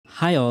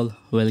Hi all,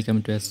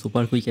 welcome to a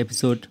super quick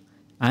episode.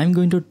 I'm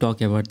going to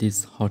talk about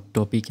this hot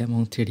topic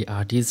among 3D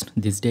artists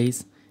these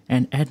days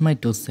and add my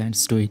 2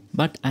 cents to it.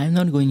 But I'm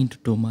not going into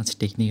too much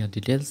technical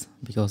details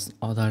because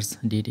others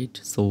did it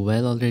so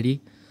well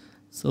already.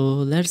 So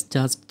let's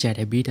just chat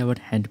a bit about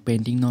hand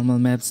painting normal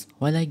maps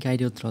while I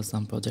guide you through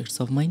some projects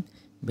of mine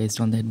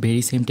based on that very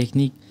same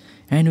technique,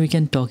 and we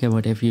can talk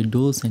about a few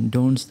do's and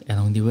don'ts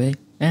along the way,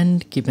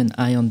 and keep an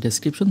eye on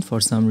description for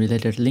some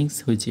related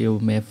links which you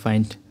may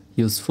find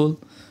useful.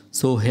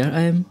 So here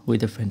I am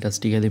with a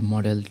fantastically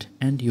modeled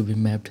and UV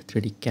mapped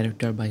 3D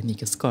character by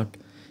Nick Scott.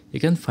 You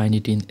can find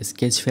it in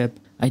Sketchfab.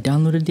 I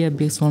downloaded the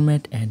FBX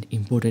format and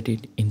imported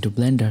it into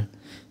Blender.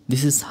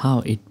 This is how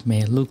it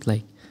may look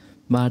like.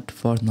 But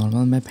for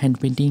normal map hand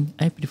painting,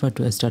 I prefer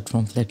to start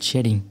from flat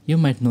shading. You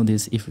might know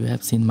this if you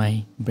have seen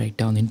my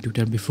breakdown in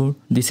Twitter before.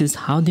 This is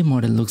how the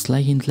model looks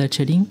like in flat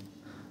shading.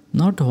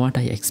 Not what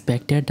I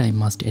expected, I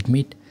must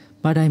admit,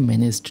 but I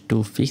managed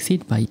to fix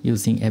it by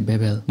using a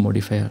bevel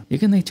modifier. You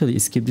can actually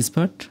skip this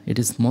part. It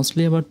is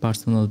mostly about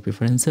personal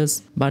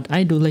preferences, but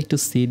I do like to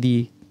see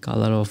the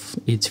color of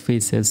each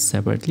faces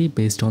separately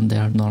based on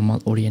their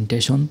normal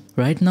orientation.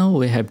 Right now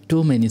we have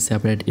too many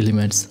separate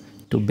elements.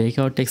 To bake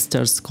our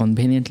textures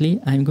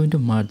conveniently, I am going to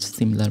merge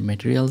similar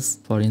materials.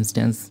 For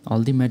instance, all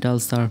the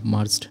metals are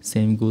merged.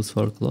 Same goes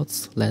for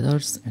clothes,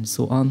 leathers, and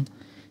so on.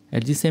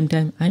 At the same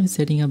time, I am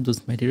setting up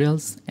those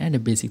materials and a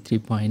basic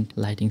 3-point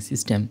lighting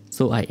system.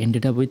 So I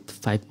ended up with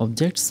 5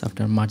 objects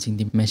after merging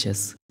the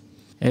meshes.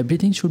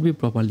 Everything should be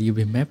properly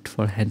UV mapped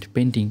for hand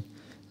painting.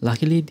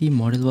 Luckily, the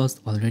model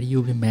was already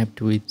UV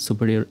mapped with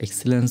superior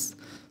excellence.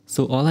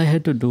 So all I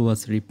had to do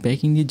was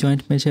repacking the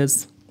joint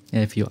meshes.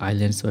 A few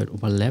islands were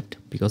overlapped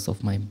because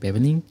of my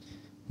beveling,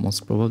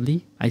 most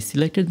probably. I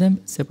selected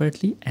them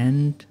separately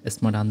and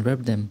smart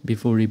unwrapped them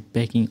before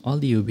repacking all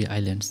the UV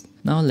islands.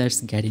 Now let's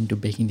get into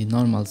baking the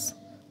normals,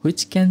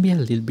 which can be a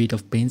little bit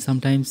of pain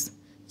sometimes,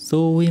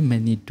 so we may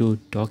need to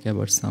talk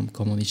about some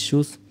common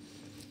issues.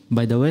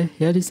 By the way,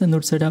 here is a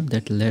node setup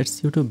that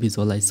lets you to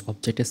visualize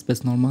object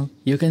space normal.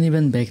 You can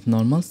even bake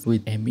normals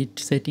with a mid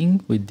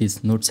setting with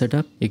this node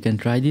setup. You can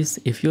try this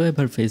if you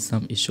ever face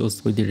some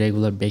issues with the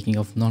regular baking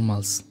of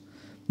normals.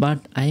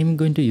 But I am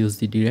going to use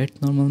the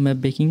direct normal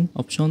map baking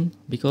option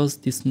because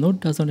this node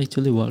doesn't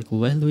actually work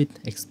well with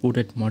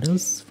exported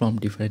models from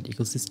different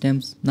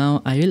ecosystems.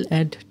 Now I will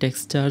add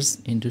textures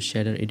into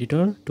shader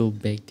editor to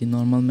bake the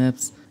normal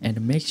maps,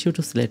 and make sure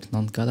to select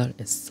non-color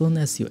as soon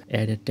as you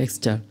add a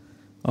texture,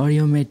 or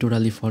you may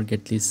totally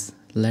forget this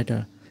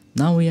later.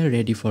 Now we are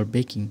ready for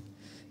baking.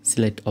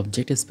 Select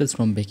object space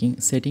from baking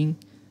setting.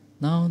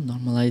 Now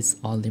normalize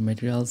all the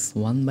materials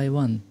one by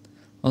one.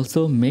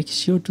 Also make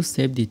sure to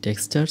save the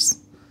textures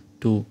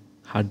to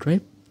hard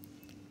drive.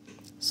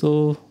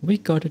 So we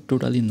got a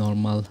totally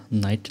normal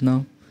night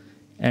now,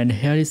 and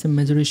here is a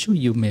major issue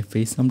you may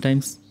face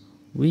sometimes.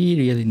 We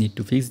really need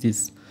to fix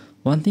this.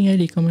 One thing I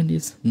recommend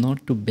is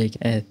not to bake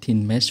a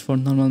thin mesh for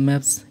normal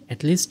maps.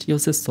 At least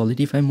use a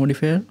solidify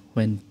modifier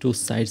when 2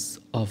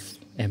 sides of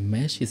a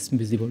mesh is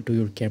visible to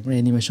your camera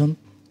animation.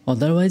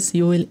 Otherwise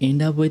you will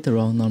end up with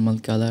raw normal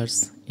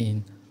colors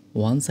in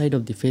one side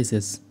of the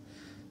faces.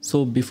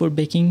 So before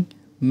baking,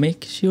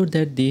 make sure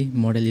that the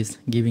model is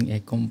giving a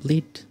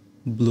complete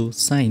blue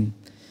sign.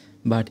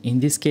 But in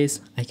this case,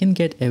 I can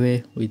get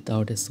away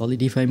without a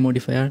solidify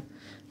modifier.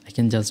 I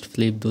can just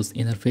flip those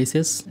inner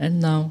faces, and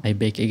now I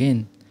bake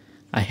again.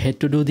 I had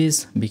to do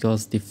this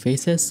because the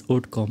faces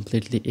would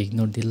completely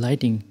ignore the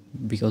lighting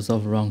because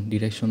of wrong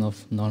direction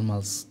of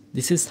normals.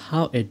 This is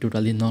how a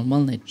totally normal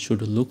night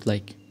should look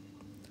like.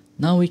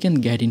 Now we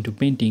can get into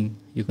painting.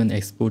 You can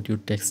export your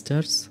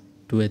textures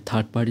to a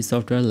third-party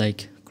software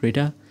like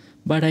Krita,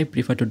 but I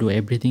prefer to do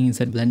everything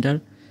inside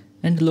Blender.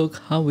 And look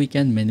how we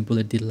can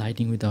manipulate the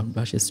lighting without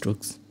brush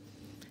strokes.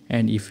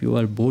 And if you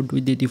are bored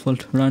with the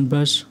default round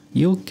brush,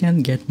 you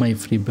can get my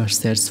free brush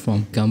sets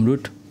from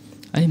Gumroot.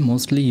 I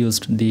mostly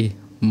used the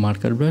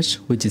marker brush,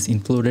 which is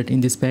included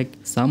in this pack.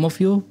 Some of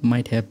you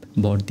might have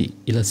bought the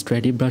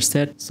illustrative brush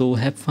set, so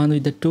have fun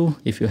with the two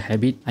if you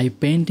have it. I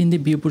paint in the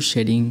viewport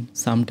shading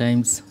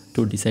sometimes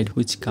to decide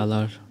which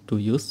color to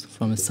use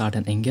from a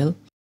certain angle.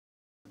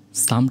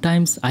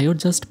 Sometimes I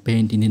would just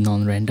paint in the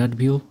non-rendered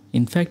view.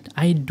 In fact,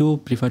 I do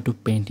prefer to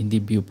paint in the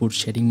viewport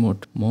shading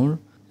mode more,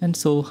 and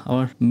so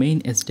our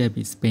main step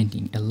is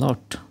painting a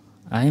lot.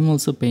 I am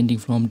also painting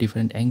from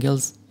different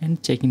angles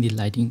and checking the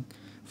lighting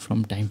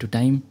from time to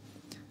time.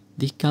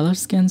 The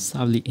colors can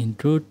subtly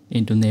intrude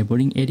into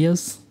neighboring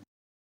areas.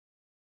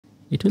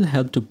 It will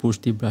help to push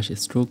the brush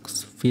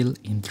strokes feel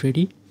in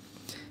 3D.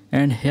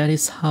 And here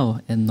is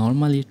how a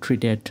normally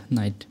treated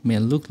night may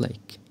look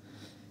like.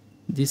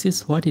 This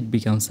is what it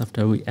becomes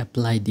after we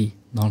apply the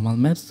normal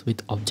maps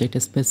with object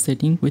space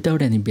setting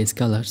without any base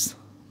colors.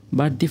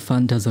 But the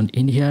fun doesn't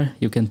end here.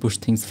 You can push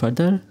things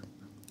further.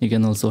 You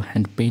can also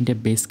hand paint a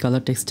base color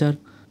texture.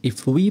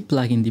 If we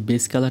plug in the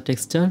base color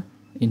texture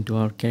into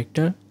our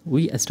character,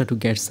 we start to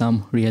get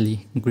some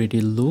really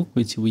gritty look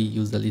which we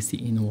usually see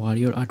in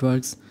warrior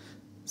artworks.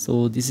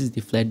 So this is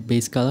the flat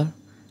base color.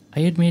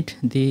 I admit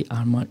the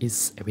armor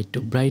is a bit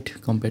too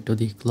bright compared to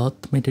the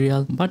cloth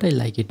material, but I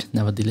like it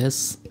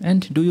nevertheless.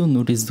 And do you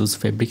notice those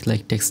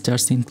fabric-like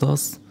textures in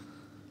clothes?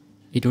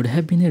 It would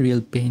have been a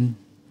real pain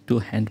to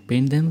hand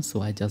paint them,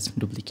 so I just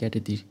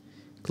duplicated the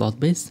cloth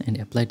base and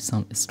applied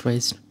some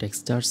stretched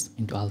textures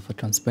into alpha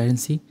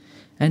transparency.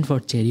 And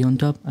for cherry on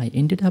top, I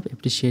ended up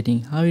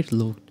appreciating how it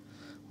looked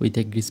with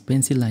a grease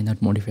pencil line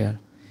art modifier.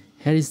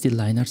 Here is the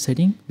line art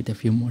setting with a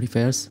few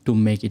modifiers to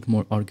make it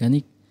more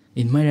organic.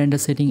 In my render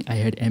setting, I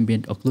had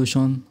ambient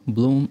occlusion,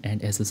 bloom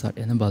and SSR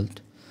enabled.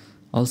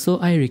 Also,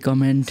 I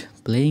recommend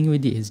playing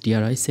with the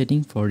HDRI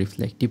setting for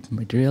reflective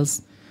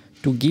materials.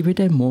 To give it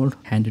a more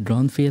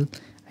hand-drawn feel,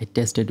 I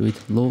tested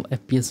with low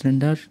FPS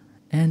render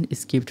and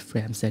skipped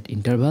frames at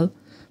interval,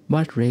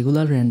 but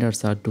regular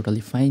renders are totally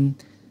fine.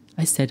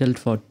 I settled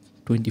for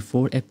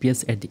 24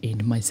 FPS at the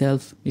end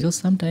myself because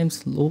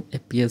sometimes low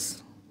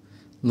FPS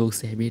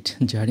looks a bit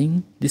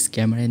jarring. This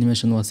camera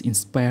animation was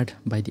inspired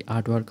by the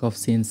artwork of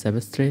Saint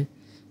Sebastre.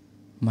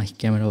 My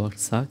camera work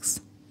sucks.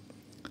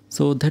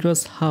 So that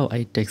was how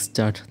I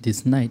textured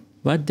this night.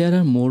 But there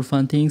are more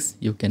fun things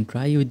you can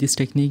try with this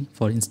technique.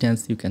 For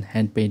instance, you can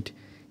hand paint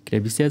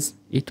crevices.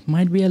 It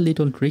might be a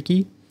little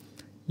tricky.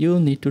 You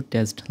need to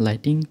test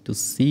lighting to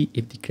see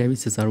if the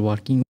crevices are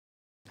working.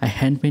 I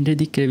hand painted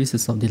the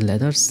crevices of the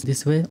leathers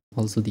this way,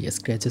 also the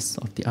scratches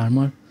of the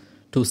armor.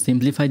 To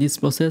simplify this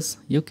process,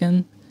 you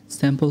can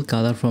sample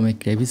color from a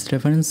crevice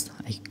reference.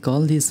 I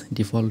call this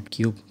default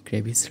cube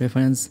crevice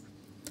reference.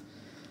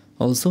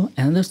 Also,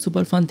 another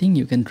super fun thing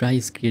you can try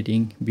is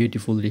creating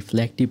beautiful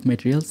reflective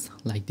materials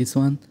like this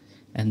one.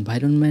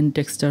 Environment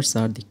textures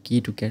are the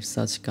key to get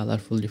such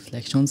colorful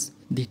reflections.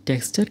 The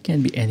texture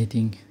can be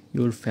anything,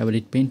 your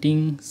favorite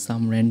painting,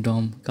 some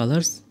random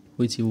colors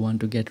which you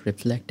want to get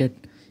reflected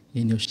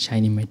in your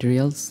shiny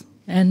materials.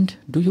 And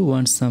do you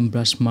want some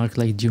brush mark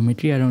like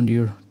geometry around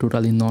your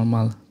totally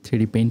normal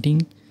 3D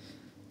painting?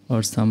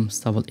 Or some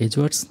subtle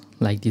edgeworks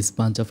like this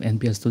bunch of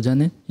NPS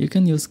Sujane? You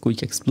can use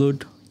quick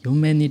explode. You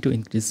may need to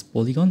increase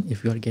polygon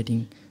if you are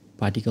getting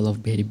particle of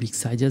very big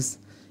sizes.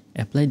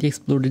 Apply the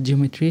exploded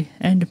geometry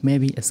and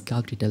maybe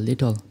sculpt it a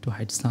little to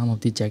hide some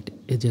of the jagged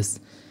edges.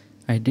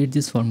 I did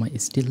this for my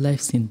still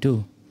life scene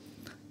too.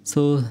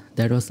 So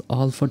that was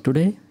all for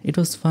today. It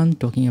was fun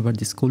talking about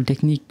this cool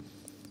technique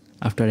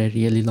after a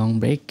really long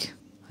break.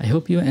 I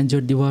hope you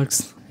enjoyed the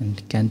works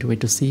and can't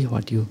wait to see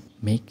what you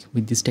make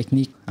with this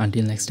technique.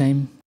 Until next time.